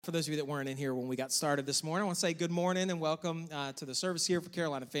For those of you that weren't in here when we got started this morning, I want to say good morning and welcome to the service here for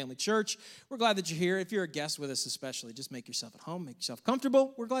Carolina Family Church. We're glad that you're here. If you're a guest with us especially, just make yourself at home, make yourself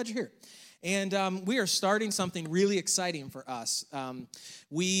comfortable. We're glad you're here. And we are starting something really exciting for us.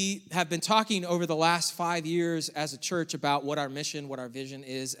 We have been talking over the last 5 years as a church about what our mission, what our vision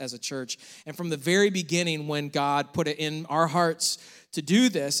is as a church. And from the very beginning, when God put it in our hearts to do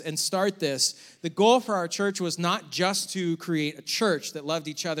this and start this, the goal for our church was not just to create a church that loved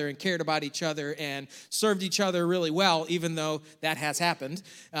each other and cared about each other and served each other really well, even though that has happened.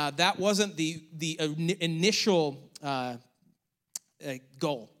 That wasn't the initial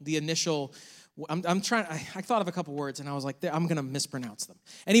goal, the initial. I thought of a couple words and I was like, I'm going to mispronounce them.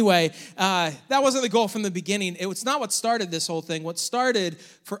 Anyway, that wasn't the goal from the beginning. It was not what started this whole thing. What started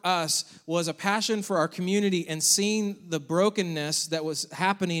for us was a passion for our community and seeing the brokenness that was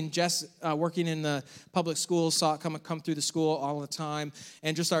happening. Just working in the public schools, saw it come through the school all the time,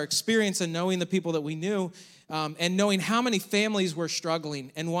 and just our experience and knowing the people that we knew. And knowing how many families were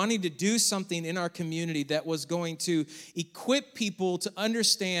struggling and wanting to do something in our community that was going to equip people to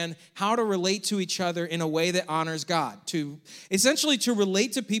understand how to relate to each other in a way that honors God, to essentially to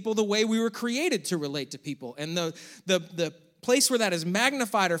relate to people the way we were created to relate to people. And the place where that is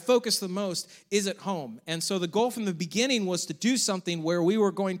magnified or focused the most is at home. And so the goal from the beginning was to do something where we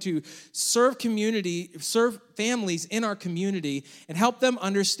were going to serve families in our community and help them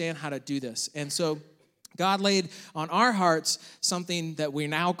understand how to do this. And so God laid on our hearts something that we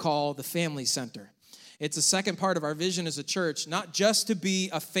now call the Family Center. It's a second part of our vision as a church, not just to be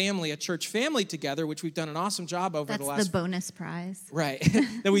a family, a church family together, which we've done an awesome job over the last... That's the bonus prize. Right,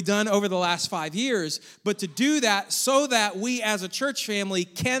 that we've done over the last 5 years, but to do that so that we as a church family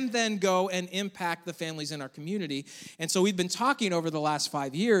can then go and impact the families in our community. And so we've been talking over the last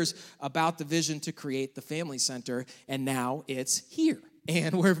 5 years about the vision to create the Family Center, and now it's here.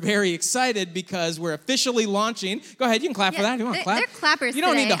 And we're very excited because we're officially launching. Go ahead, you can clap for that. You want to clap? They're clappers. You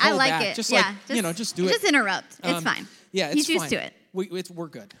don't today. need to hold I like back. it. Just just do it. Just interrupt. It's fine. Yeah, it's He's used fine. to it. We're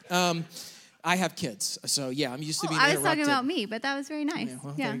good. I have kids, so yeah, I'm used to being I was interrupted. talking about me, but that was very nice.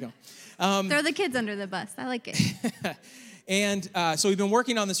 There you go. Throw the kids under the bus. I like it. And so we've been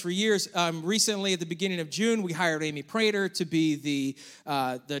working on this for years. Recently, at the beginning of June, we hired Amy Prater to be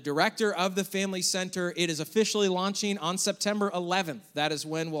the director of the Family Center. It is officially launching on September 11th. That is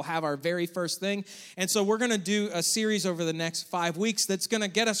when we'll have our very first thing. And so we're going to do a series over the next 5 weeks that's going to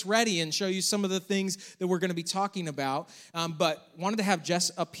get us ready and show you some of the things that we're going to be talking about. But wanted to have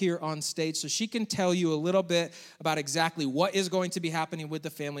Jess up here on stage so she can tell you a little bit about exactly what is going to be happening with the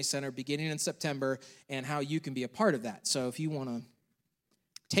Family Center beginning in September and how you can be a part of that. So if you want to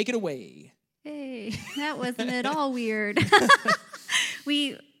take it away. Hey, that wasn't at all weird.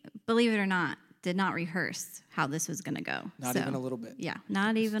 We, believe it or not, did not rehearse how this was going to go. Not even a little bit. Yeah,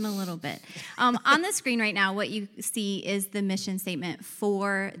 not even a little bit. On the screen right now, what you see is the mission statement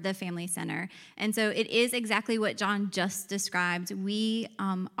for the Family Center. And so it is exactly what John just described.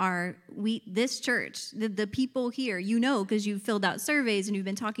 This church, the people here, because you've filled out surveys and you've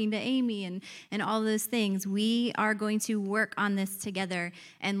been talking to Amy and all those things, we are going to work on this together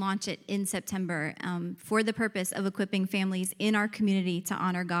and launch it in September for the purpose of equipping families in our community to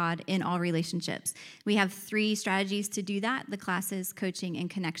honor God in all relationships. We have 3 strategies to do that: the classes, coaching, and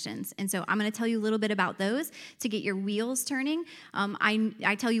connections. And so I'm going to tell you a little bit about those to get your wheels turning.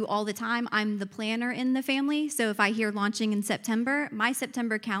 I tell you all the time, I'm the planner in the family. So if I hear launching in September, my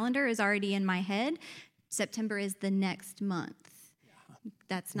September calendar is already in my head. September is the next month.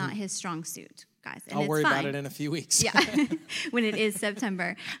 That's not his strong suit, guys. And I'll worry fine. about it in a few weeks. Yeah, when it is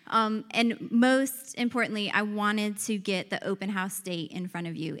September. And most importantly, I wanted to get the open house date in front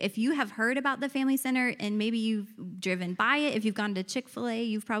of you. If you have heard about the Family Center and maybe you've driven by it, if you've gone to Chick-fil-A,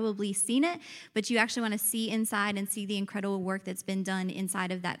 you've probably seen it, but you actually want to see inside and see the incredible work that's been done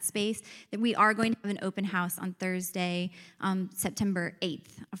inside of that space, that we are going to have an open house on Thursday, September 8th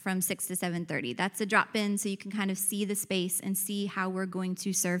from 6 to 7:30. That's a drop-in, so you can kind of see the space and see how we're going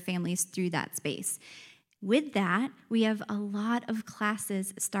to serve families through that space. With that, we have a lot of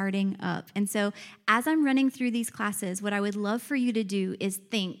classes starting up. And so as I'm running through these classes, what I would love for you to do is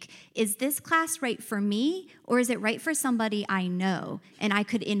think, is this class right for me, or is it right for somebody I know and I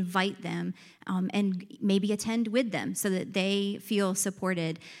could invite them and maybe attend with them so that they feel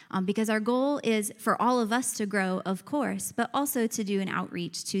supported? Because our goal is for all of us to grow, of course, but also to do an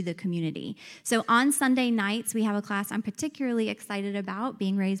outreach to the community. So on Sunday nights, we have a class I'm particularly excited about,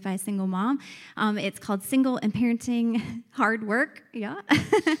 being raised by a single mom. It's called Single and Parenting Hard Work. Yeah.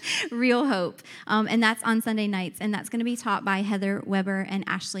 Real Hope. And that's on Sunday nights, and that's going to be taught by Heather Weber and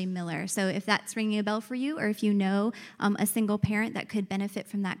Ashley Miller. So if that's ringing a bell for you, or if if you know a single parent that could benefit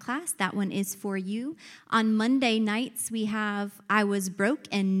from that class, that one is for you. On Monday nights, we have I Was Broke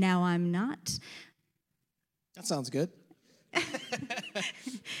and Now I'm Not. That sounds good.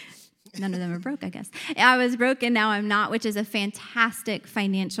 None of them are broke, I guess. I Was Broke and Now I'm Not, which is a fantastic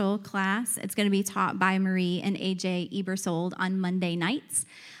financial class. It's going to be taught by Marie and AJ Ebersold on Monday nights.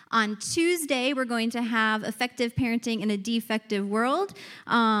 On Tuesday, we're going to have Effective Parenting in a Defective World,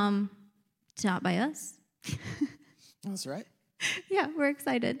 taught by us. That's right. Yeah, we're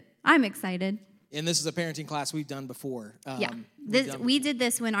excited. I'm excited. And this is a parenting class we've done before. We did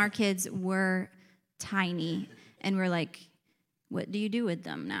this when our kids were tiny, and we're like, what do you do with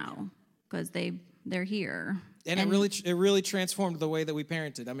them now? Because they're here. And it really transformed the way that we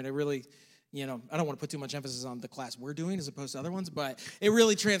parented. I mean, it really, I don't want to put too much emphasis on the class we're doing as opposed to other ones, but it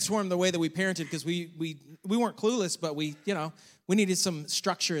really transformed the way that we parented because we weren't clueless, but we needed some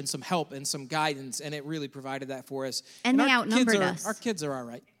structure and some help and some guidance, and it really provided that for us. And they outnumbered us. Our kids are all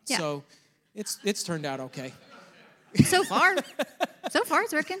right. Yeah. So it's turned out okay. So far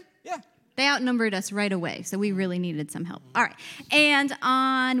it's working. Yeah. They outnumbered us right away, so we really needed some help. All right. And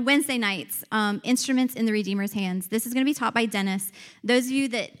on Wednesday nights, Instruments in the Redeemer's Hands. This is going to be taught by Dennis. Those of you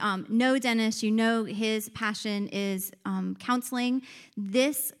that know Dennis, you know his passion is counseling.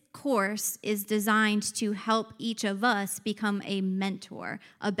 This course is designed to help each of us become a mentor,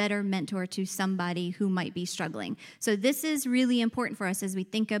 a better mentor to somebody who might be struggling. So this is really important for us as we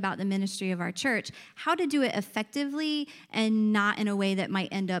think about the ministry of our church, how to do it effectively and not in a way that might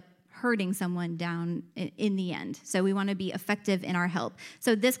end up hurting someone down in the end. So we want to be effective in our help.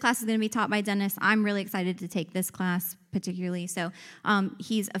 So this class is going to be taught by Dennis. I'm really excited to take this class particularly. So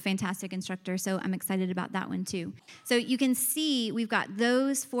he's a fantastic instructor, so I'm excited about that one too. So you can see we've got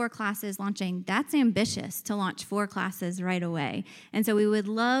those 4 classes launching. That's ambitious to launch 4 classes right away. And so we would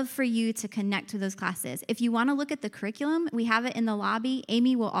love for you to connect to those classes. If you want to look at the curriculum, we have it in the lobby.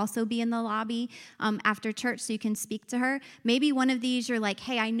 Amy will also be in the lobby after church, so you can speak to her. Maybe one of these you're like,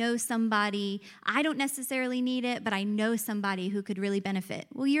 hey, I know somebody, I don't necessarily need it, but I know somebody who could really benefit.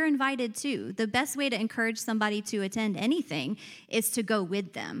 Well, you're invited too. The best way to encourage somebody to attend anything is to go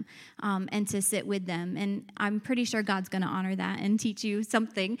with them and to sit with them. And I'm pretty sure God's going to honor that and teach you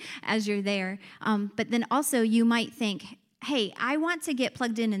something as you're there. But then also you might think, hey, I want to get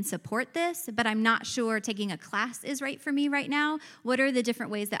plugged in and support this, but I'm not sure taking a class is right for me right now. What are the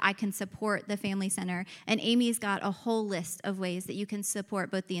different ways that I can support the Family Center? And Amy's got a whole list of ways that you can support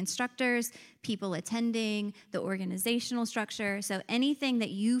both the instructors, people attending, the organizational structure. So anything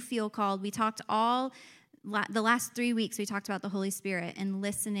that you feel called, we talked the last 3 weeks, we talked about the Holy Spirit and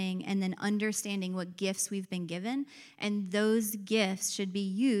listening and then understanding what gifts we've been given. And those gifts should be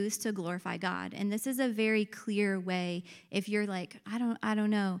used to glorify God. And this is a very clear way. If you're like, I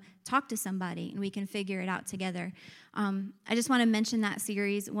don't know, talk to somebody and we can figure it out together. I just want to mention that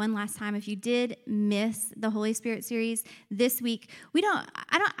series one last time. If you did miss the Holy Spirit series this week,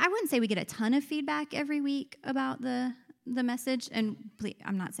 I wouldn't say we get a ton of feedback every week about the message, and please,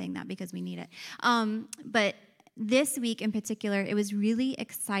 I'm not saying that because we need it. But this week in particular, it was really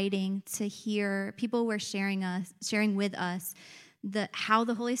exciting to hear people were sharing with us how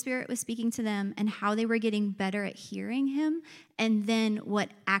the Holy Spirit was speaking to them and how they were getting better at hearing him, and then what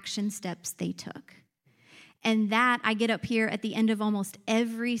action steps they took. And that I get up here at the end of almost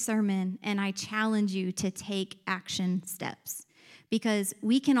every sermon, and I challenge you to take action steps, because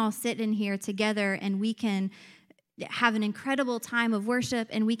we can all sit in here together and we can have an incredible time of worship,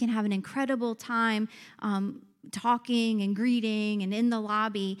 and we can have an incredible time talking and greeting and in the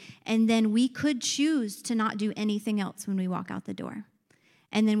lobby, and then we could choose to not do anything else when we walk out the door.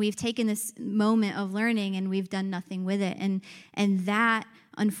 And then we've taken this moment of learning and we've done nothing with it. And that,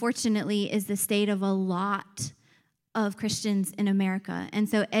 unfortunately, is the state of a lot of Christians in America. And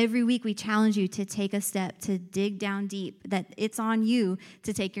so every week we challenge you to take a step, to dig down deep, that it's on you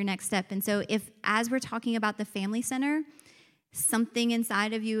to take your next step. And so if, as we're talking about the Family Center, something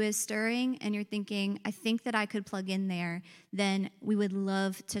inside of you is stirring and you're thinking, I think that I could plug in there, then we would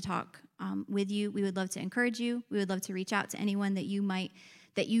love to talk with you. We would love to encourage you. We would love to reach out to anyone that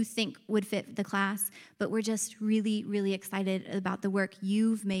you think would fit the class, but we're just really, really excited about the work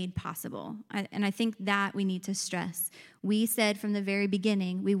you've made possible. And I think that we need to stress. We said from the very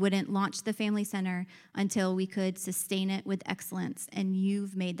beginning we wouldn't launch the Family Center until we could sustain it with excellence, and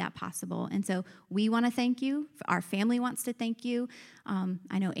you've made that possible. And so we want to thank you. Our family wants to thank you.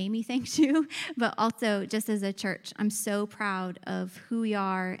 I know Amy thanks you, but also just as a church, I'm so proud of who we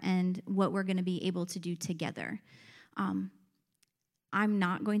are and what we're going to be able to do together. I'm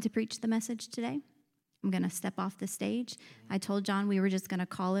not going to preach the message today. I'm going to step off the stage. I told John we were just going to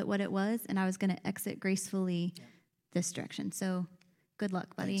call it what it was, and I was going to exit gracefully this direction. So good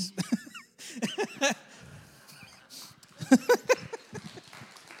luck, buddy.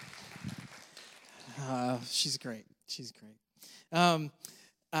 She's great. She's great. And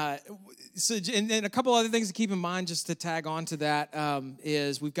a couple other things to keep in mind, just to tag on to that,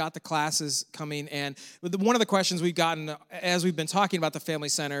 is we've got the classes coming, and one of the questions we've gotten as we've been talking about the Family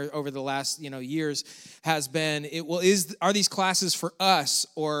Center over the last years has been, are these classes for us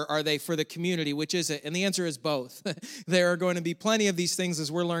or are they for the community? Which is it? And the answer is both. There are going to be plenty of these things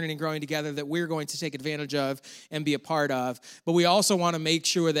as we're learning and growing together that we're going to take advantage of and be a part of. But we also want to make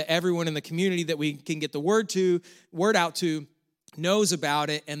sure that everyone in the community that we can get the word out to knows about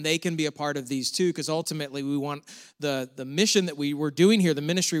it, and they can be a part of these too, because ultimately we want the mission that we're doing here, the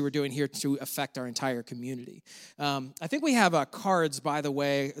ministry we're doing here, to affect our entire community. I think we have cards, by the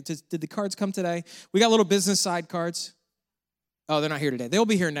way. Did the cards come today? We got little business side cards. Oh, they're not here today. They'll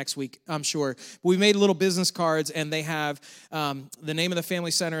be here next week, I'm sure. But we made little business cards, and they have the name of the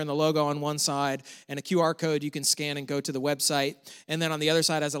Family Center and the logo on one side, and a QR code you can scan and go to the website. And then on the other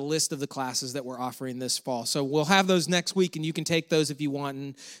side has a list of the classes that we're offering this fall. So we'll have those next week, and you can take those if you want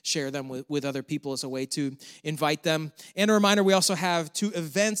and share them with other people as a way to invite them. And a reminder, we also have 2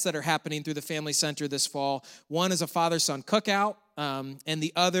 events that are happening through the Family Center this fall. One is a father-son cookout. And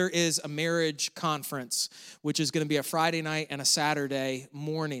the other is a marriage conference, which is going to be a Friday night and a Saturday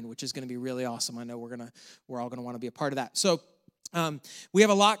morning, which is going to be really awesome. I know we're all going to want to be a part of that. So we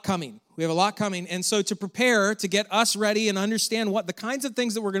have a lot coming. And so to prepare, to get us ready and understand what the kinds of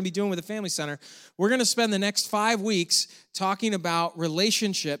things that we're going to be doing with the Family Center, we're going to spend the next 5 weeks talking about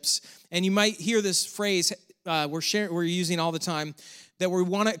relationships. And you might hear this phrase we're using all the time, that we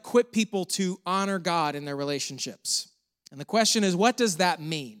want to equip people to honor God in their relationships. And the question is, what does that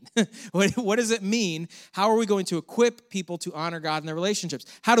mean? What does it mean? How are we going to equip people to honor God in their relationships?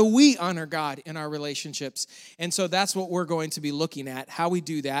 How do we honor God in our relationships? And so that's what we're going to be looking at, how we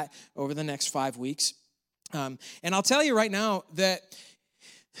do that over the next 5 weeks. And I'll tell you right now that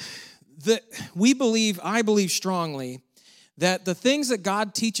I believe strongly that the things that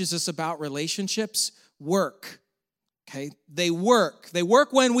God teaches us about relationships work. Okay? They work. They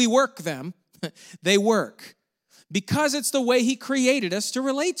work when we work them. They work. Because it's the way he created us to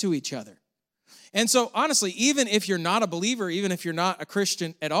relate to each other. And so, honestly, even if you're not a believer, even if you're not a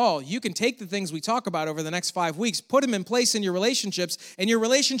Christian at all, you can take the things we talk about over the next 5 weeks, put them in place in your relationships, and your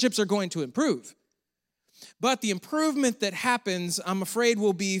relationships are going to improve. But the improvement that happens, I'm afraid,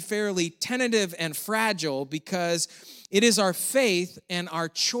 will be fairly tentative and fragile, because it is our faith and our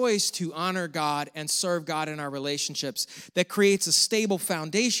choice to honor God and serve God in our relationships that creates a stable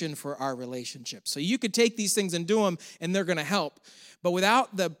foundation for our relationships. So you could take these things and do them, and they're going to help. But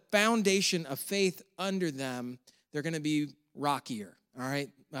without the foundation of faith under them, they're going to be rockier, all right?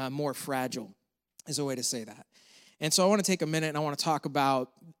 More fragile is a way to say that. And so I want to take a minute and I want to talk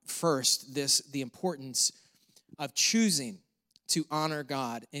about first the importance of choosing to honor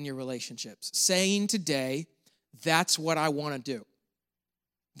God in your relationships. Saying today, that's what I want to do.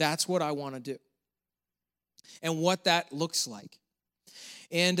 That's what I want to do. And what that looks like.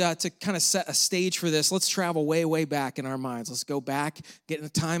 And to kind of set a stage for this, let's travel way, way back in our minds. Let's go back, get in a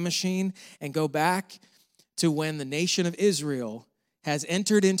time machine, and go back to when the nation of Israel has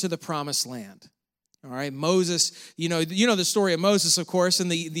entered into the promised land. All right, Moses, you know the story of Moses, of course,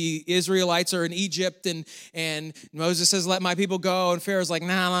 and the Israelites are in Egypt, and Moses says, let my people go, and Pharaoh's like,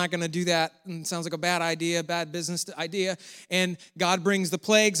 nah, I'm not going to do that. And it sounds like a bad idea, bad business idea, and God brings the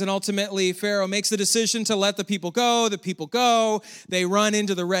plagues, and ultimately Pharaoh makes the decision to let the people go. They run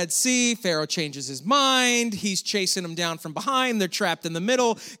into the Red Sea. Pharaoh changes his mind. He's chasing them down from behind. They're trapped in the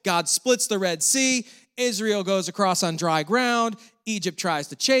middle. God splits the Red Sea. Israel goes across on dry ground. Egypt tries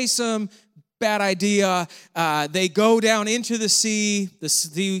to chase them. Bad idea. They go down into the sea. The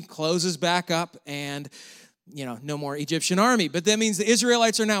sea closes back up, and no more Egyptian army. But that means the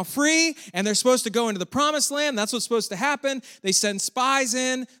Israelites are now free, and they're supposed to go into the promised land. That's what's supposed to happen. They send spies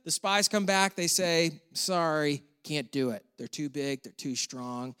in. The spies come back. They say, sorry, can't do it. They're too big. They're too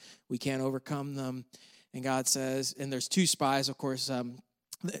strong. We can't overcome them. And God says, and there's 2 spies, of course,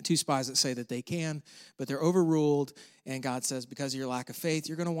 2 spies that say that they can, but they're overruled. And God says, because of your lack of faith,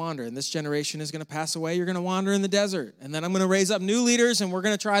 you're going to wander. And this generation is going to pass away. You're going to wander in the desert. And then I'm going to raise up new leaders, and we're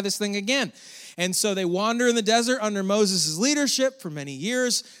going to try this thing again. And so they wander in the desert under Moses' leadership for many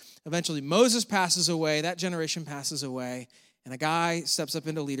years. Eventually, Moses passes away. That generation passes away. And a guy steps up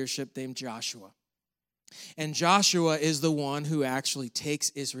into leadership named Joshua. And Joshua is the one who actually takes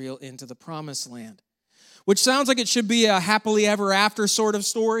Israel into the promised land. which sounds like it should be a happily ever after sort of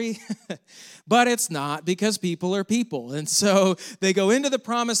story. But it's not, because people are people. And so they go into the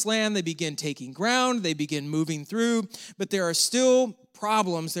promised land, they begin taking ground, they begin moving through, but there are still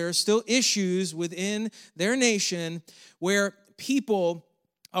problems, there are still issues within their nation where people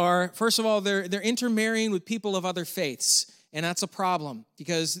are, first of all, they're intermarrying with people of other faiths. And that's a problem,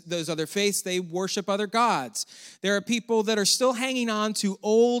 because those other faiths, they worship other gods. There are people that are still hanging on to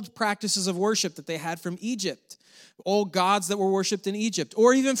old practices of worship that they had from Egypt, old gods that were worshiped in Egypt,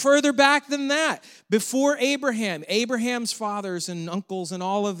 or even further back than that. Before Abraham, Abraham's fathers and uncles and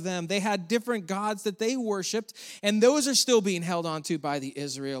all of them, they had different gods that they worshiped, and those are still being held on to by the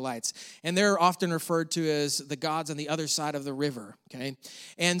Israelites. And they're often referred to as the gods on the other side of the river, okay?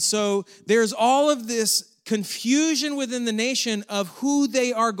 And so there's all of this confusion within the nation of who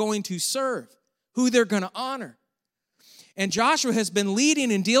they are going to serve, who they're going to honor. And Joshua has been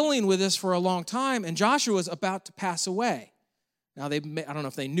leading and dealing with this for a long time, and Joshua is about to pass away. Now, I don't know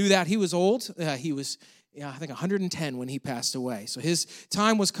if they knew that. He was old. He was, I think, 110 when he passed away. So his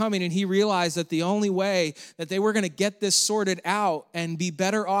time was coming, and he realized that the only way that they were going to get this sorted out and be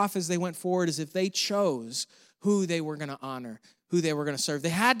better off as they went forward is if they chose who they were going to honor, who they were going to serve. They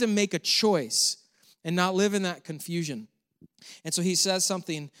had to make a choice and not live in that confusion. And so he says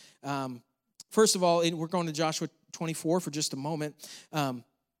something, first of all, we're going to Joshua 24 for just a moment.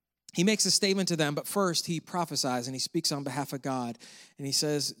 He makes a statement to them, but first he prophesies and he speaks on behalf of God. And he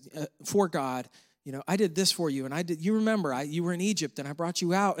says, for God, I did this for you. And you remember, you were in Egypt and I brought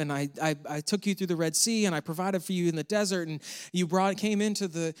you out and I took you through the Red Sea and I provided for you in the desert and you came into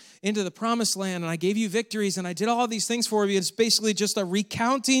the promised land and I gave you victories and I did all these things for you. It's basically just a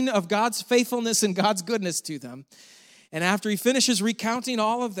recounting of God's faithfulness and God's goodness to them. And after he finishes recounting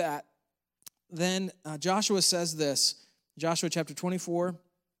all of that, then Joshua says this, Joshua chapter 24,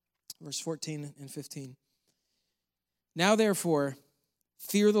 verse 14 and 15. Now therefore,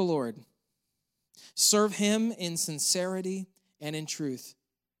 fear the Lord. Serve him in sincerity and in truth,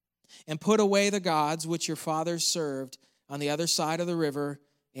 and put away the gods which your fathers served on the other side of the river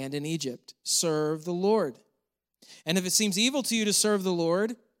and in Egypt. Serve the Lord. And if it seems evil to you to serve the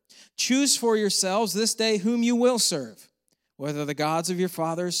Lord, choose for yourselves this day whom you will serve, whether the gods of your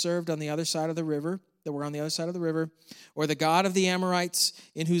fathers served on the other side of the river, that were on the other side of the river, or the God of the Amorites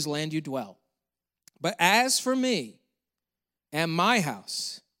in whose land you dwell. But as for me and my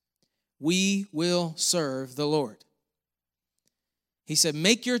house, we will serve the Lord. He said,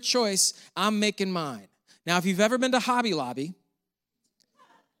 make your choice, I'm making mine. Now, if you've ever been to Hobby Lobby,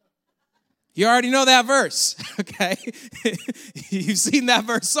 you already know that verse, okay? You've seen that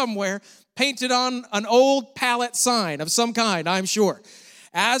verse somewhere, painted on an old pallet sign of some kind, I'm sure.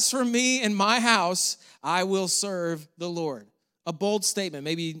 As for me and my house, I will serve the Lord. A bold statement.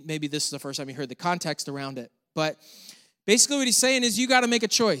 Maybe this is the first time you heard the context around it. But basically what he's saying is you got to make a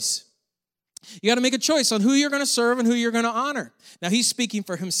choice. You got to make a choice on who you're going to serve and who you're going to honor. Now, he's speaking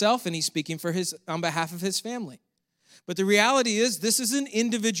for himself and he's speaking on behalf of his family. But the reality is this is an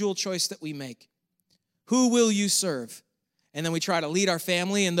individual choice that we make. Who will you serve? And then we try to lead our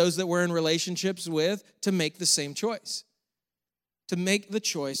family and those that we're in relationships with to make the same choice. To make the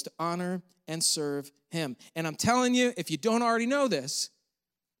choice to honor and serve him. And I'm telling you, if you don't already know this,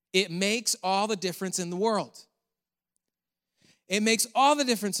 it makes all the difference in the world. It makes all the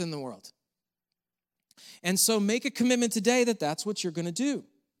difference in the world. And so make a commitment today that that's what you're going to do.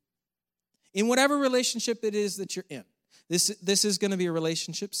 In whatever relationship it is that you're in. This is going to be a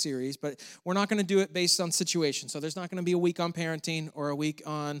relationship series, but we're not going to do it based on situation. So there's not going to be a week on parenting or a week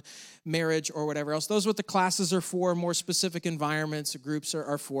on marriage or whatever else. Those are what the classes are for, more specific environments or groups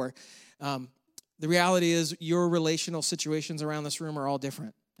are for. The reality is your relational situations around this room are all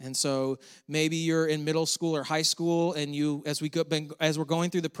different. And so maybe you're in middle school or high school, and as we're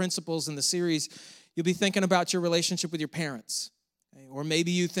going through the principles in the series, you'll be thinking about your relationship with your parents. Or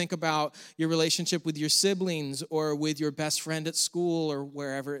maybe you think about your relationship with your siblings or with your best friend at school or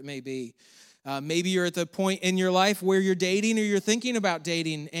wherever it may be. Maybe you're at the point in your life where you're dating or you're thinking about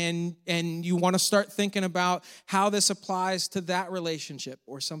dating and you want to start thinking about how this applies to that relationship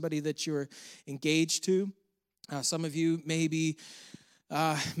or somebody that you're engaged to. Some of you may be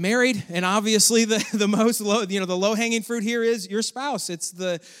married, and obviously the most the low-hanging fruit here is your spouse.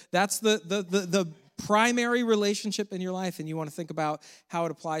 That's the primary relationship in your life, and you want to think about how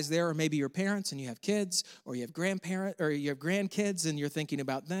it applies there. Or maybe your parents and you have kids, or you have grandkids and you're thinking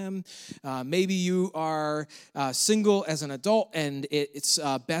about them. Maybe you are single as an adult and it's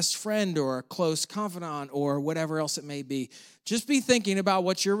a best friend or a close confidant or whatever else it may be. Just be thinking about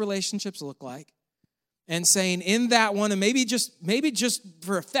what your relationships look like and saying in that one, and maybe just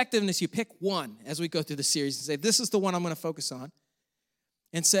for effectiveness, you pick one as we go through the series and say, this is the one I'm going to focus on.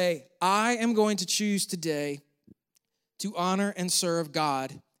 And say, I am going to choose today to honor and serve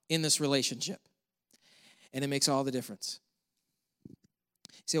God in this relationship. And it makes all the difference. You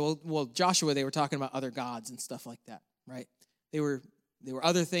say, well, Joshua, they were talking about other gods and stuff like that, right? They were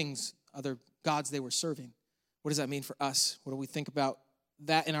other things, other gods they were serving. What does that mean for us? What do we think about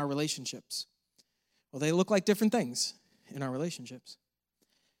that in our relationships? Well, they look like different things in our relationships.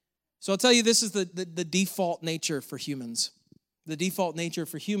 So I'll tell you, this is the default nature for humans. The default nature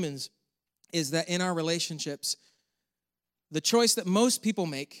for humans is that in our relationships, the choice that most people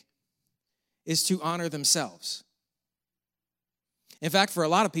make is to honor themselves. In fact, for a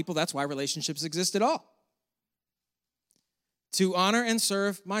lot of people, that's why relationships exist at all. To honor and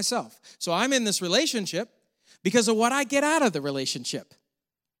serve myself. So I'm in this relationship because of what I get out of the relationship.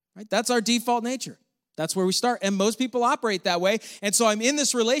 Right? That's our default nature. That's where we start. And most people operate that way. And so I'm in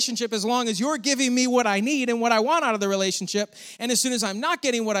this relationship as long as you're giving me what I need and what I want out of the relationship. And as soon as I'm not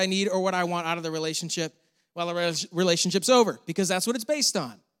getting what I need or what I want out of the relationship, well, the relationship's over, because that's what it's based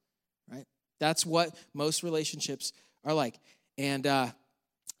on. Right? That's what most relationships are like. And I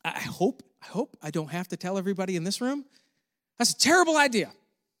hope I don't have to tell everybody in this room, that's a terrible idea.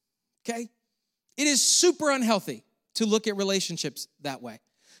 Okay? It is super unhealthy to look at relationships that way.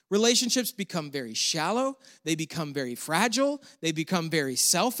 Relationships become very shallow. They become very fragile. They become very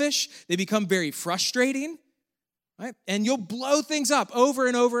selfish. They become very frustrating. Right? And you'll blow things up over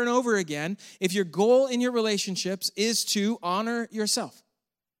and over and over again if your goal in your relationships is to honor yourself.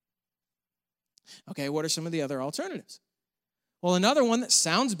 Okay, what are some of the other alternatives? Well, another one that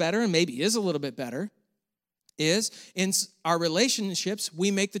sounds better and maybe is a little bit better is in our relationships,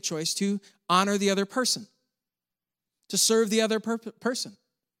 we make the choice to honor the other person, to serve the other person.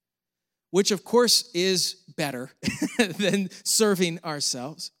 Which, of course, is better than serving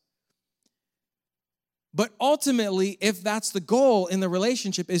ourselves. But ultimately, if that's the goal in the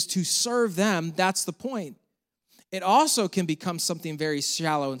relationship is to serve them, that's the point. It also can become something very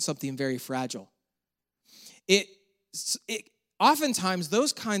shallow and something very fragile. It oftentimes,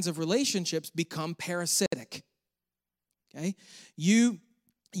 those kinds of relationships become parasitic. Okay?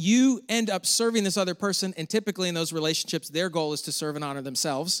 You end up serving this other person, and typically in those relationships, their goal is to serve and honor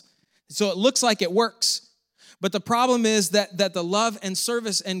themselves. So it looks like it works. But the problem is that the love and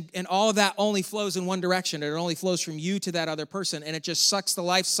service and all of that only flows in one direction. It only flows from you to that other person. And it just sucks the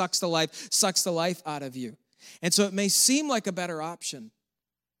life out of you. And so it may seem like a better option,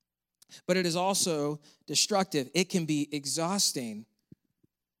 but it is also destructive. It can be exhausting.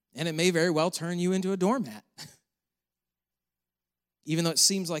 And it may very well turn you into a doormat, even though it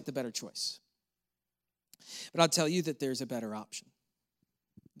seems like the better choice. But I'll tell you that there's a better option.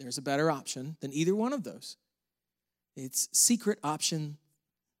 There's a better option than either one of those. It's secret option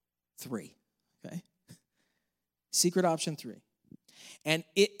 3, okay? Secret option 3. And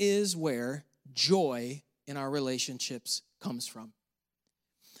it is where joy in our relationships comes from.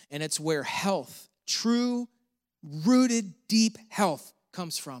 And it's where health, true, rooted, deep health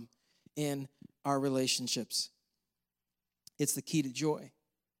comes from in our relationships. It's the key to joy.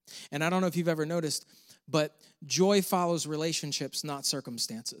 And I don't know if you've ever noticed, but joy follows relationships, not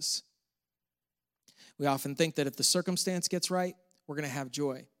circumstances. We often think that if the circumstance gets right, we're going to have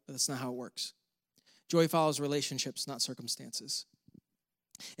joy, but that's not how it works. Joy follows relationships, not circumstances.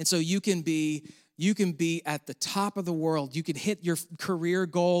 And so you can be at the top of the world. You can hit your career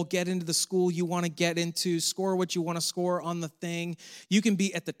goal, get into the school you want to get into, score what you want to score on the thing. You can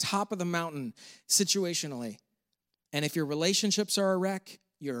be at the top of the mountain situationally. And if your relationships are a wreck,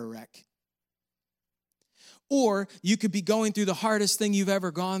 you're a wreck. Or you could be going through the hardest thing you've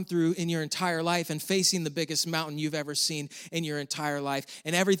ever gone through in your entire life and facing the biggest mountain you've ever seen in your entire life.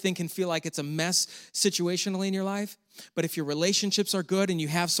 And everything can feel like it's a mess situationally in your life. But if your relationships are good and you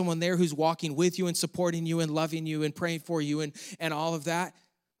have someone there who's walking with you and supporting you and loving you and praying for you and all of that,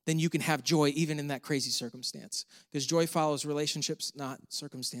 then you can have joy even in that crazy circumstance. Because joy follows relationships, not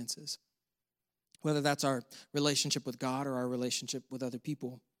circumstances. Whether that's our relationship with God or our relationship with other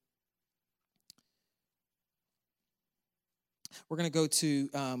people. We're going to go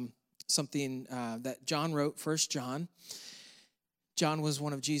to something that John wrote, 1 John. John was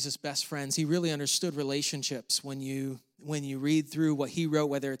one of Jesus' best friends. He really understood relationships when you read through what he wrote,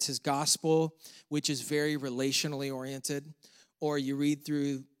 whether it's his gospel, which is very relationally oriented, or you read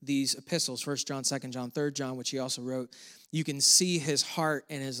through these epistles, 1 John, 2 John, 3 John, which he also wrote, you can see his heart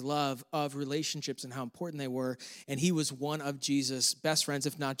and his love of relationships and how important they were. And he was one of Jesus' best friends,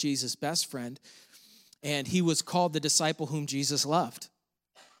 if not Jesus' best friend. And he was called the disciple whom Jesus loved.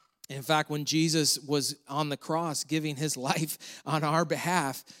 In fact, when Jesus was on the cross giving his life on our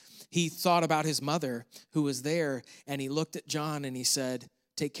behalf, he thought about his mother who was there, and he looked at John and he said,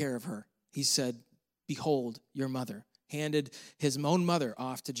 take care of her. He said, behold your mother. Handed his own mother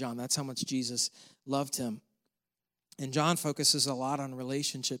off to John. That's how much Jesus loved him. And John focuses a lot on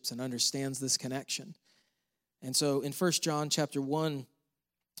relationships and understands this connection. And so in 1 John chapter 1,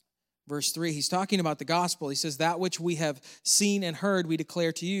 verse 3, he's talking about the gospel. He says, that which we have seen and heard, we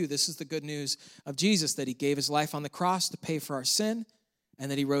declare to you. This is the good news of Jesus, that he gave his life on the cross to pay for our sin,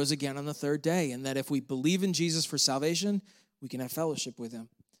 and that he rose again on the third day, and that if we believe in Jesus for salvation, we can have fellowship with him.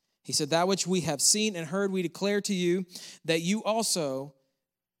 He said, that which we have seen and heard, we declare to you, that you also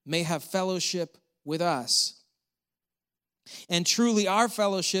may have fellowship with us. And truly our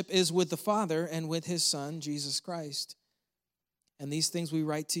fellowship is with the Father and with his Son, Jesus Christ. And these things we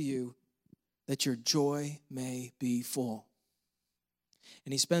write to you, that your joy may be full.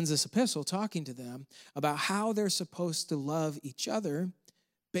 And he spends this epistle talking to them about how they're supposed to love each other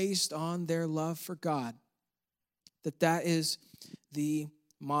based on their love for God. That is the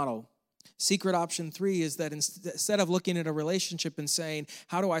model. Secret option 3 is that instead of looking at a relationship and saying,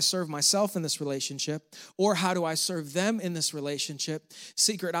 how do I serve myself in this relationship? Or how do I serve them in this relationship?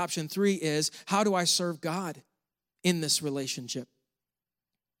 Secret option 3 is, how do I serve God in this relationship?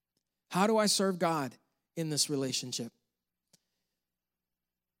 How do I serve God in this relationship?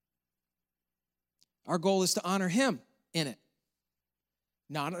 Our goal is to honor him in it.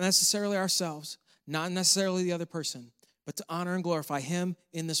 Not necessarily ourselves, not necessarily the other person, but to honor and glorify him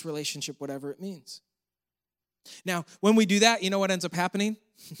in this relationship, whatever it means. Now, when we do that, you know what ends up happening?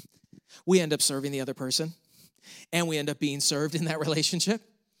 We end up serving the other person, and we end up being served in that relationship.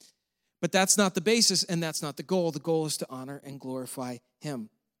 But that's not the basis, and that's not the goal. The goal is to honor and glorify him.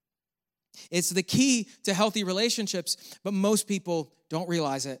 It's the key to healthy relationships, but most people don't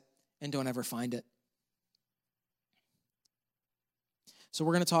realize it and don't ever find it. So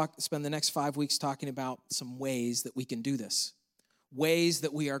we're going to spend the next 5 weeks talking about some ways that we can do this. Ways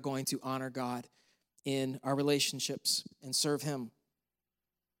that we are going to honor God in our relationships and serve him.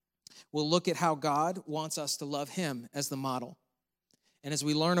 We'll look at how God wants us to love him as the model. And as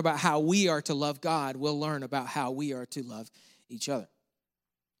we learn about how we are to love God, we'll learn about how we are to love each other.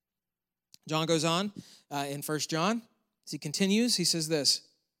 John goes on in 1 John. As he continues, he says this.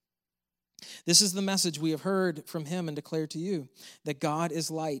 This is the message we have heard from him and declare to you, that God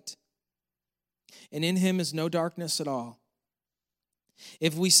is light, and in him is no darkness at all.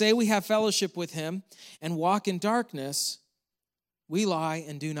 If we say we have fellowship with him and walk in darkness, we lie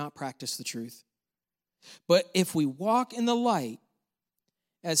and do not practice the truth. But if we walk in the light,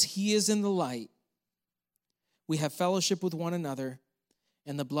 as he is in the light, we have fellowship with one another,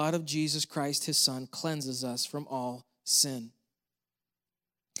 and the blood of Jesus Christ, his Son, cleanses us from all sin.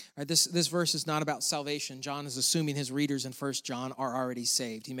 All right, this verse is not about salvation. John is assuming his readers in 1 John are already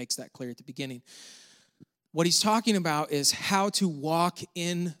saved. He makes that clear at the beginning. What he's talking about is how to walk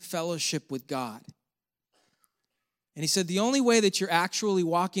in fellowship with God. And he said the only way that you're actually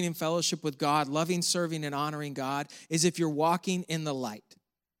walking in fellowship with God, loving, serving, and honoring God, is if you're walking in the light.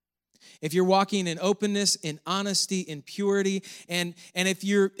 If you're walking in openness, in honesty, in purity, and if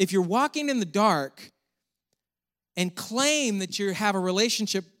you're walking in the dark and claim that you have a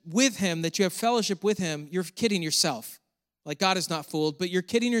relationship with him, that you have fellowship with him, you're kidding yourself. Like, God is not fooled, but you're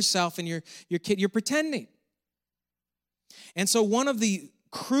kidding yourself and you're pretending. And so one of the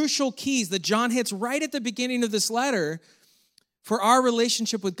crucial keys that John hits right at the beginning of this letter for our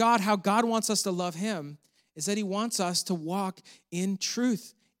relationship with God, how God wants us to love him, is that he wants us to walk in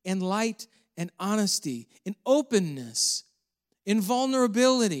truth, in light, and honesty, in openness, in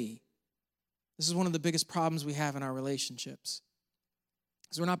vulnerability. This is one of the biggest problems we have in our relationships,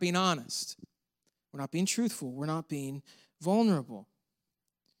 because we're not being honest. We're not being truthful. We're not being vulnerable.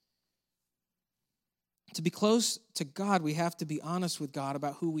 To be close to God, we have to be honest with God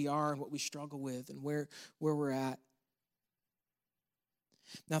about who we are and what we struggle with and where we're at.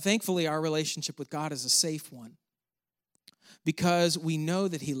 Now, thankfully, our relationship with God is a safe one, because we know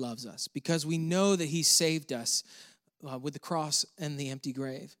that he loves us, because we know that he saved us with the cross and the empty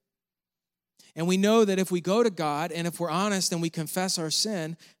grave. And we know that if we go to God and if we're honest and we confess our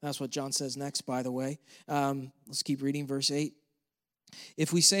sin, that's what John says next, by the way. Let's keep reading verse 8.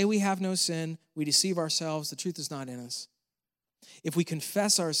 If we say we have no sin, we deceive ourselves, the truth is not in us. If we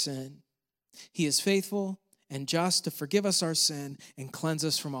confess our sin, he is faithful and just to forgive us our sin and cleanse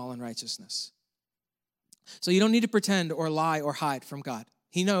us from all unrighteousness. So you don't need to pretend or lie or hide from God.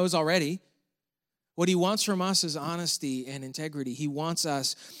 He knows already What he wants from us is honesty and integrity. He wants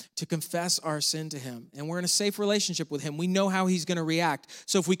us to confess our sin to him. And we're in a safe relationship with him. We know how he's going to react.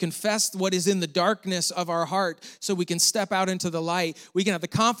 So if we confess what is in the darkness of our heart so we can step out into the light, we can have the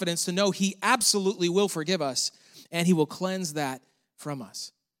confidence to know he absolutely will forgive us and he will cleanse that from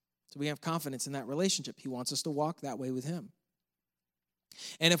us. So we have confidence in that relationship. He wants us to walk that way with him.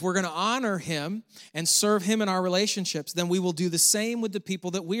 And if we're going to honor him and serve him in our relationships, then we will do the same with the people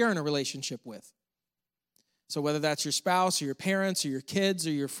that we are in a relationship with. So whether that's your spouse or your parents or your kids or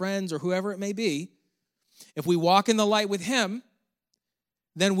your friends or whoever it may be, if we walk in the light with him,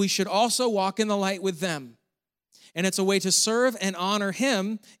 then we should also walk in the light with them. And it's a way to serve and honor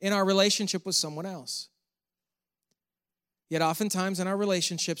him in our relationship with someone else. Yet oftentimes in our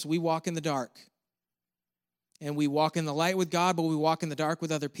relationships, we walk in the dark. And we walk in the light with God, but we walk in the dark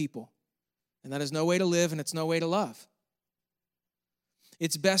with other people. And that is no way to live, and it's no way to love.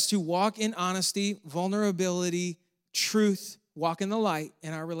 It's best to walk in honesty, vulnerability, truth, walk in the light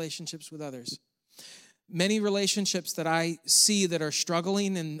in our relationships with others. Many relationships that I see that are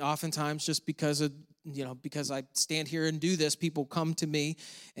struggling, and oftentimes just because I stand here and do this, people come to me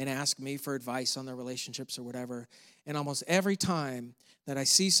and ask me for advice on their relationships or whatever. And almost every time that I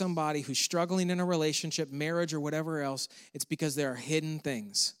see somebody who's struggling in a relationship, marriage, or whatever else, it's because there are hidden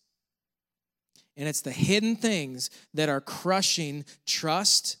things. And it's the hidden things that are crushing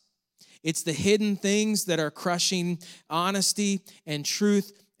trust. It's the hidden things that are crushing honesty and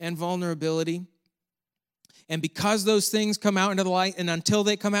truth and vulnerability. And because those things come out into the light, and until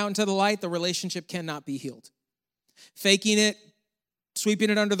they come out into the light, the relationship cannot be healed. Faking it, sweeping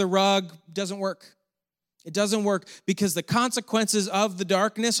it under the rug doesn't work. It doesn't work because the consequences of the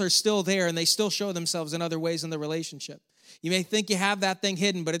darkness are still there, and they still show themselves in other ways in the relationship. You may think you have that thing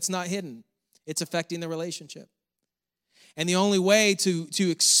hidden, but it's not hidden. It's affecting the relationship. And the only way to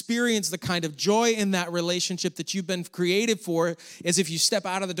experience the kind of joy in that relationship that you've been created for is if you step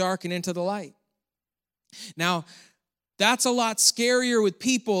out of the dark and into the light. Now, that's a lot scarier with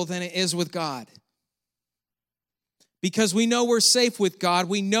people than it is with God. Because we know we're safe with God.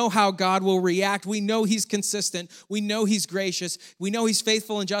 We know how God will react. We know he's consistent. We know he's gracious. We know he's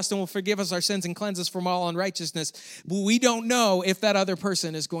faithful and just and will forgive us our sins and cleanse us from all unrighteousness. But we don't know if that other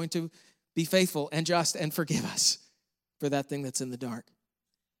person is going to be faithful and just and forgive us for that thing that's in the dark.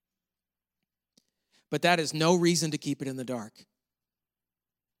 But that is no reason to keep it in the dark.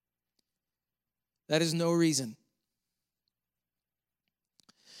 That is no reason.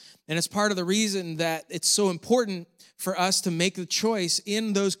 And it's part of the reason that it's so important for us to make the choice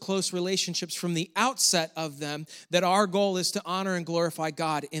in those close relationships from the outset of them that our goal is to honor and glorify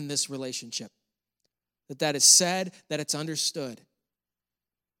God in this relationship. That is said, that it's understood.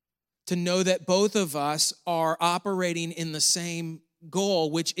 To know that both of us are operating in the same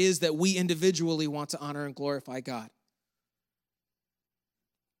goal, which is that we individually want to honor and glorify God.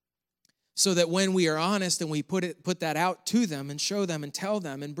 So that when we are honest and we put that out to them and show them and tell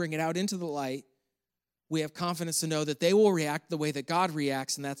them and bring it out into the light, we have confidence to know that they will react the way that God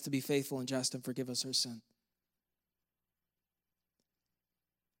reacts, and that's to be faithful and just and forgive us our sin.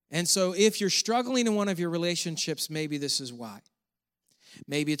 And so if you're struggling in one of your relationships, maybe this is why.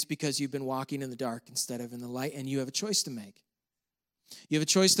 Maybe it's because you've been walking in the dark instead of in the light, and you have a choice to make. You have a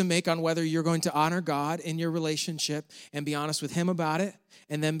choice to make on whether you're going to honor God in your relationship and be honest with him about it,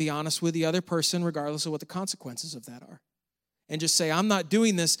 and then be honest with the other person regardless of what the consequences of that are. And just say, I'm not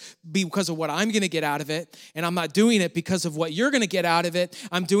doing this because of what I'm going to get out of it, and I'm not doing it because of what you're going to get out of it.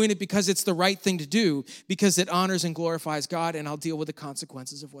 I'm doing it because it's the right thing to do, because it honors and glorifies God, and I'll deal with the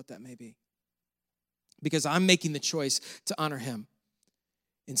consequences of what that may be. Because I'm making the choice to honor him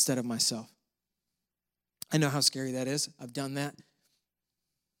instead of myself. I know how scary that is. I've done that.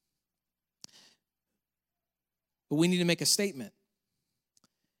 But we need to make a statement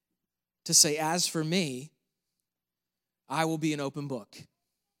to say, as for me, I will be an open book.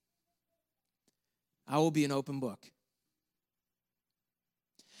 I will be an open book.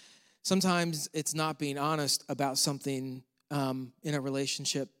 Sometimes it's not being honest about something in a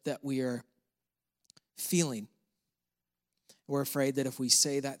relationship that we are feeling. We're afraid that if we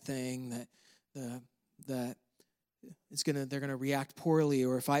say that thing, that they're gonna react poorly.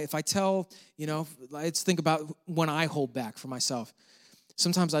 Or if I tell, let's think about when I hold back for myself.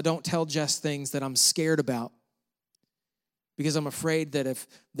 Sometimes I don't tell Jess things that I'm scared about, Because I'm afraid that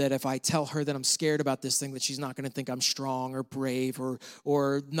if I tell her that I'm scared about this thing, that she's not going to think I'm strong or brave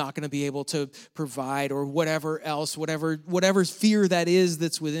or not going to be able to provide or whatever else, whatever fear that is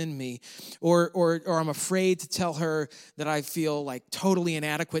that's within me. Or I'm afraid to tell her that I feel like totally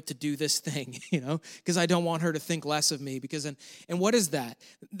inadequate to do this thing, because I don't want her to think less of me. And what is that?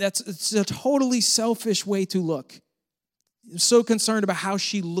 It's a totally selfish way to look. I'm so concerned about how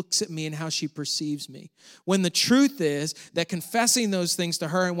she looks at me and how she perceives me. When the truth is that confessing those things to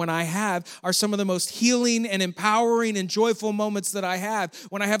her and when I have are some of the most healing and empowering and joyful moments that I have,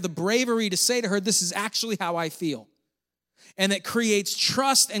 when I have the bravery to say to her, this is actually how I feel. And it creates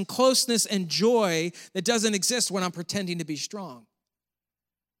trust and closeness and joy that doesn't exist when I'm pretending to be strong.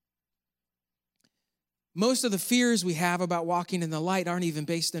 Most of the fears we have about walking in the light aren't even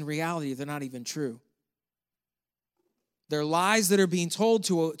based in reality. They're not even true. They're lies that are being told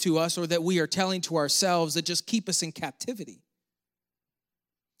to us or that we are telling to ourselves that just keep us in captivity.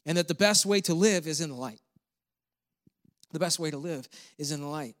 And that the best way to live is in the light. The best way to live is in the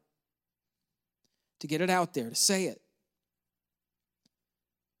light. To get it out there, to say it.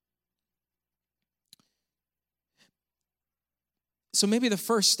 So maybe the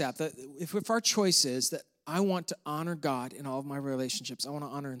first step, that if our choice is that I want to honor God in all of my relationships, I want to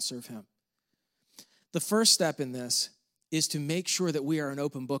honor and serve Him. The first step in this is to make sure that we are an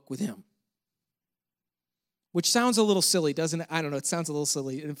open book with Him. Which sounds a little silly, doesn't it? I don't know, it sounds a little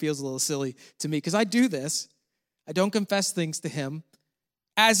silly, and it feels a little silly to me, because I do this. I don't confess things to Him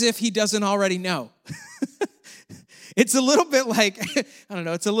as if He doesn't already know. It's a little bit like,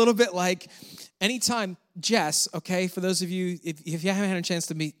 it's a little bit like anytime Jess, okay, for those of you, if you haven't had a chance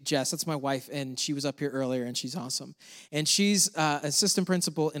to meet Jess, that's my wife, and she was up here earlier, and she's awesome. And she's assistant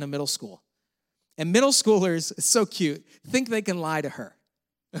principal in a middle school. And middle schoolers, it's so cute, think they can lie to her,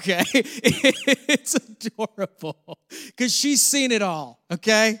 okay? It's adorable because she's seen it all,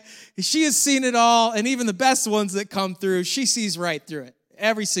 okay? She has seen it all, and even the best ones that come through, she sees right through it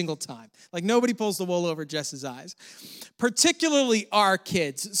every single time. Like nobody pulls the wool over Jess's eyes, particularly our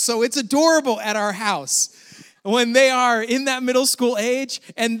kids. So it's adorable at our house when they are in that middle school age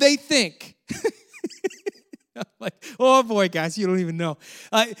and they think, like, oh boy, guys, you don't even know.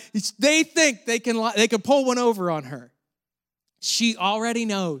 They think they can pull one over on her. She already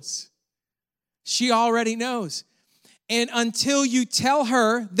knows. She already knows. And until you tell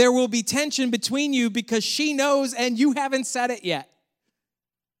her, there will be tension between you because she knows and you haven't said it yet.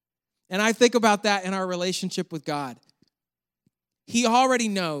 And I think about that in our relationship with God. He already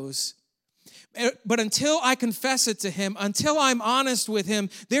knows. But until I confess it to Him, until I'm honest with Him,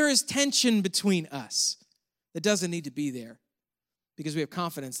 there is tension between us that doesn't need to be there, because we have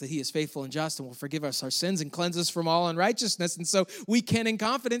confidence that He is faithful and just and will forgive us our sins and cleanse us from all unrighteousness. And so we can, in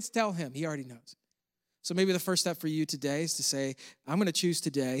confidence, tell Him. He already knows. So maybe the first step for you today is to say, I'm going to choose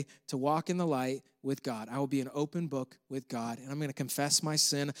today to walk in the light with God. I will be an open book with God, and I'm going to confess my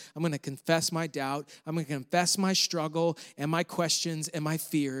sin. I'm going to confess my doubt. I'm going to confess my struggle and my questions and my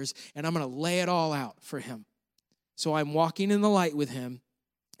fears, and I'm going to lay it all out for Him. So I'm walking in the light with Him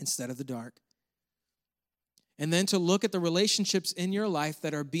instead of the dark. And then to look at the relationships in your life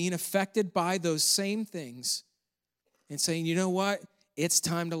that are being affected by those same things and saying, you know what? It's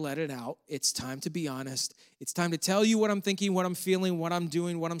time to let it out. It's time to be honest. It's time to tell you what I'm thinking, what I'm feeling, what I'm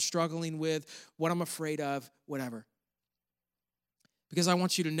doing, what I'm struggling with, what I'm afraid of, whatever. Because I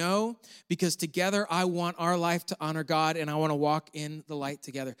want you to know, because together I want our life to honor God and I want to walk in the light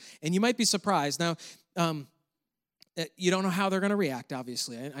together. And you might be surprised. Now, you don't know how they're going to react,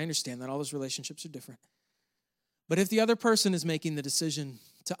 obviously. I understand that all those relationships are different. But if the other person is making the decision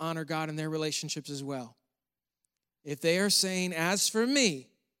to honor God in their relationships as well, if they are saying, as for me,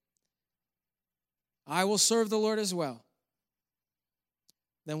 I will serve the Lord as well,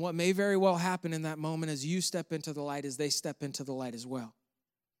 then what may very well happen in that moment as you step into the light is they step into the light as well.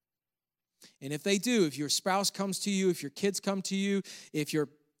 And if they do, if your spouse comes to you, if your kids come to you, if your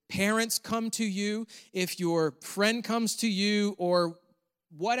parents come to you, if your friend comes to you, or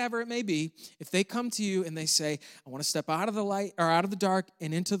whatever it may be, if they come to you and they say, I want to step out of the light or out of the dark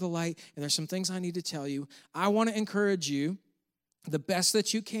and into the light, and there's some things I need to tell you, I want to encourage you the best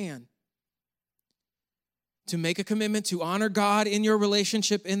that you can to make a commitment to honor God in your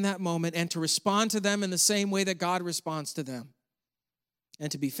relationship in that moment and to respond to them in the same way that God responds to them,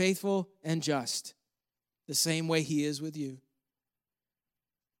 and to be faithful and just the same way He is with you.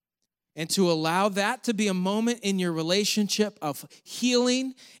 And to allow that to be a moment in your relationship of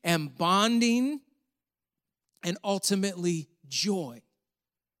healing and bonding and ultimately joy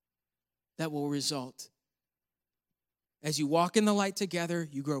that will result. As you walk in the light together,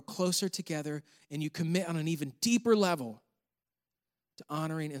 you grow closer together, and you commit on an even deeper level to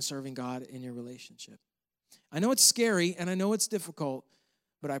honoring and serving God in your relationship. I know it's scary and I know it's difficult,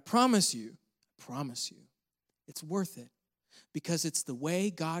 but I promise you, it's worth it because it's the way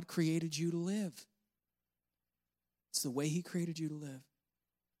God created you to live. It's the way he created you to live.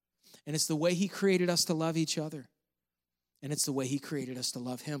 And it's the way he created us to love each other. And it's the way he created us to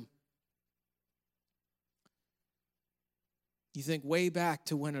love him. You think way back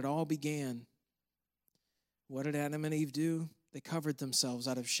to when it all began. What did Adam and Eve do? They covered themselves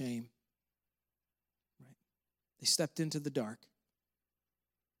out of shame. Right? They stepped into the dark.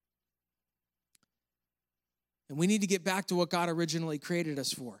 And we need to get back to what God originally created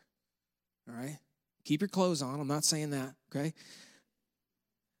us for. All right? Keep your clothes on. I'm not saying that, okay?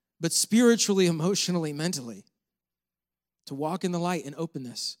 But spiritually, emotionally, mentally, to walk in the light and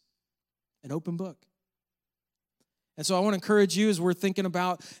openness, an open book. And so I want to encourage you as we're thinking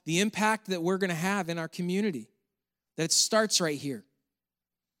about the impact that we're going to have in our community, that it starts right here.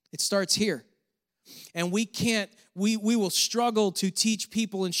 It starts here. And we will struggle to teach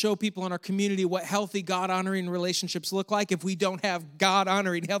people and show people in our community what healthy, God-honoring relationships look like if we don't have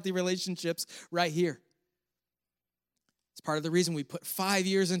God-honoring, healthy relationships right here. It's part of the reason we put 5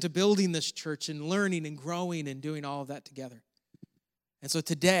 years into building this church and learning and growing and doing all of that together. And so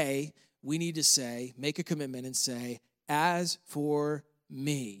today, we need to make a commitment and say, as for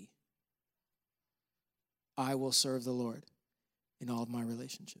me, I will serve the Lord in all of my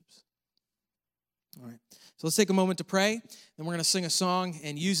relationships. All right, so let's take a moment to pray, and we're going to sing a song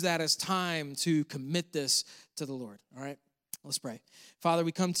and use that as time to commit this to the Lord. All right, let's pray. Father,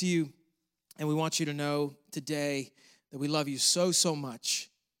 we come to you, and we want you to know today that we love you so, so much.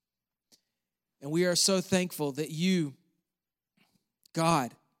 And we are so thankful that you,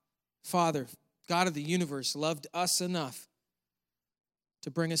 God, Father, God of the universe, loved us enough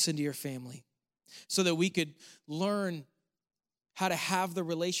to bring us into your family so that we could learn how to have the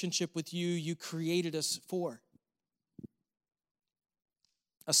relationship with you created us for.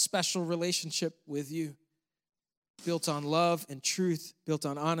 A special relationship with you, built on love and truth, built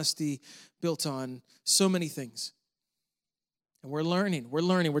on honesty, built on so many things. And we're learning,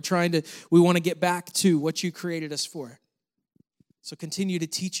 we want to get back to what you created us for. So continue to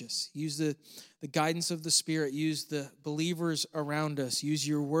teach us. Use the guidance of the Spirit. Use the believers around us. Use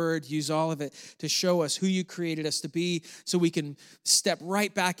your word. Use all of it to show us who you created us to be so we can step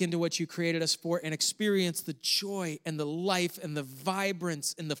right back into what you created us for and experience the joy and the life and the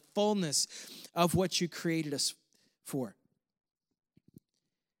vibrance and the fullness of what you created us for.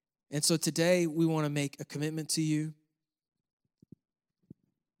 And so today we want to make a commitment to you.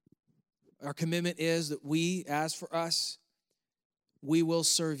 Our commitment is that we, as for us, we will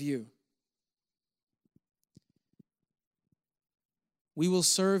serve you. We will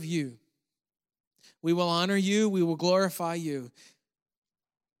serve you. We will honor you. We will glorify you.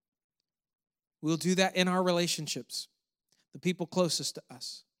 We'll do that in our relationships, the people closest to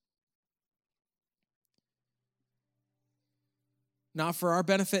us. Not for our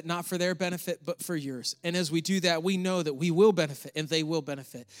benefit, not for their benefit, but for yours. And as we do that, we know that we will benefit and they will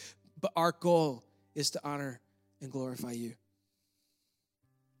benefit. But our goal is to honor and glorify you.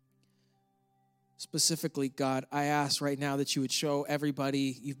 Specifically, God, I ask right now that you would show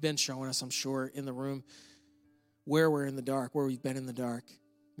everybody, you've been showing us, I'm sure, in the room, where we're in the dark, where we've been in the dark,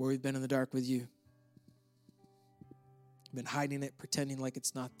 where we've been in the dark with you. We've been hiding it, pretending like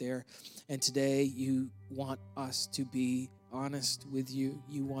it's not there. And today, you want us to be honest with you.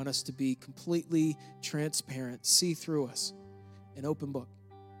 You want us to be completely transparent, see through us, an open book.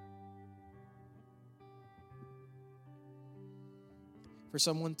 For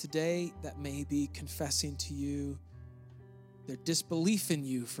someone today that may be confessing to you their disbelief in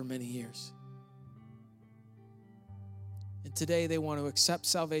you for many years. And today they want to accept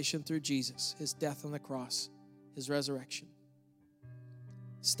salvation through Jesus, his death on the cross, his resurrection,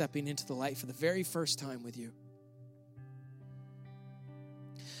 stepping into the light for the very first time with you.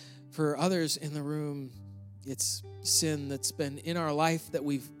 For others in the room, it's sin that's been in our life that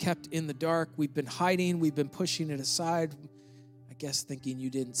we've kept in the dark. We've been hiding, we've been pushing it aside, guess thinking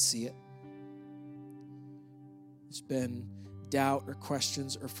you didn't see it. It's been doubt or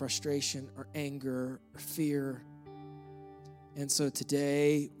questions or frustration or anger or fear. And so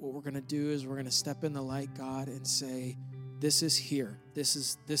today, what we're going to do is we're going to step in the light, God, and say, this is here. This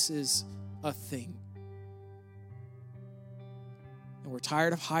is a thing. And we're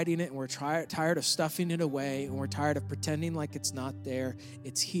tired of hiding it, and we're tired of stuffing it away, and we're tired of pretending like it's not there.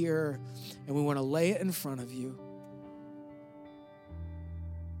 It's here, and we want to lay it in front of you.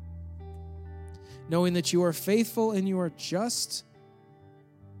 Knowing that you are faithful and you are just,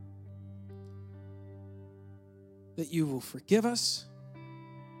 that you will forgive us,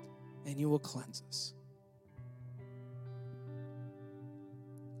 and you will cleanse us.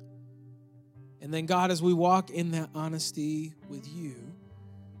 And then, God, as we walk in that honesty with you,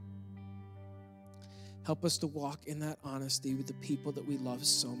 help us to walk in that honesty with the people that we love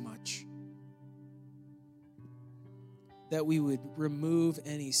so much. That we would remove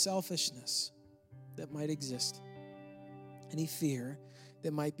any selfishness that might exist, any fear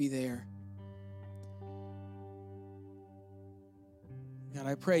that might be there. God,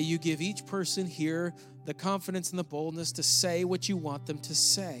 I pray you give each person here the confidence and the boldness to say what you want them to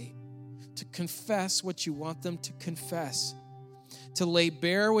say, to confess what you want them to confess, to lay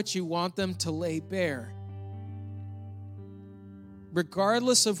bare what you want them to lay bare,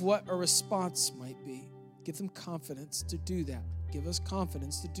 regardless of what a response might be. Give them confidence to do that. Give us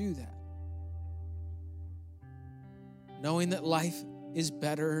confidence to do that. Knowing that life is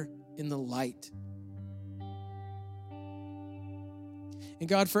better in the light. And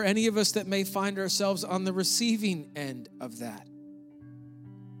God, for any of us that may find ourselves on the receiving end of that,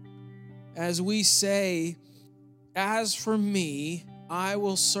 as we say, as for me, I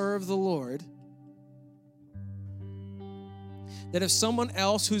will serve the Lord, that if someone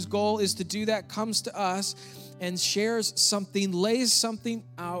else whose goal is to do that comes to us and shares something, lays something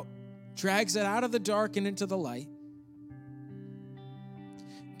out, drags it out of the dark and into the light,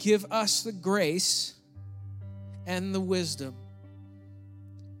 give us the grace and the wisdom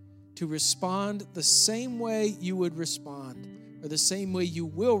to respond the same way you would respond, or the same way you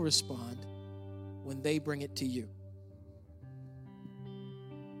will respond when they bring it to you.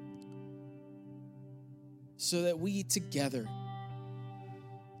 So that we together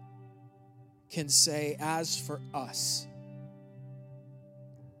can say, as for us,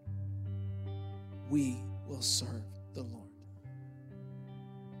 we will serve the Lord.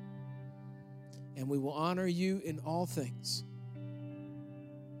 And we will honor you in all things,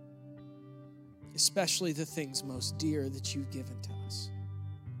 especially the things most dear that you've given to us.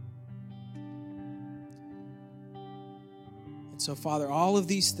 And so, Father, all of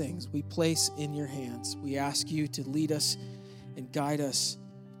these things we place in your hands. We ask you to lead us and guide us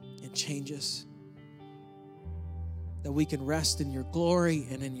and change us, that we can rest in your glory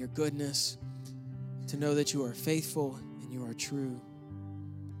and in your goodness, to know that you are faithful and you are true.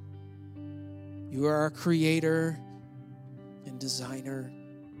 You are our creator and designer.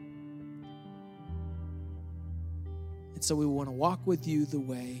 And so we want to walk with you the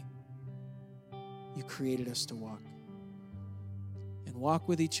way you created us to walk, and walk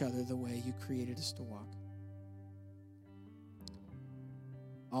with each other the way you created us to walk.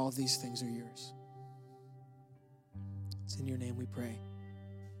 All of these things are yours. It's in your name we pray.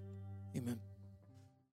 Amen.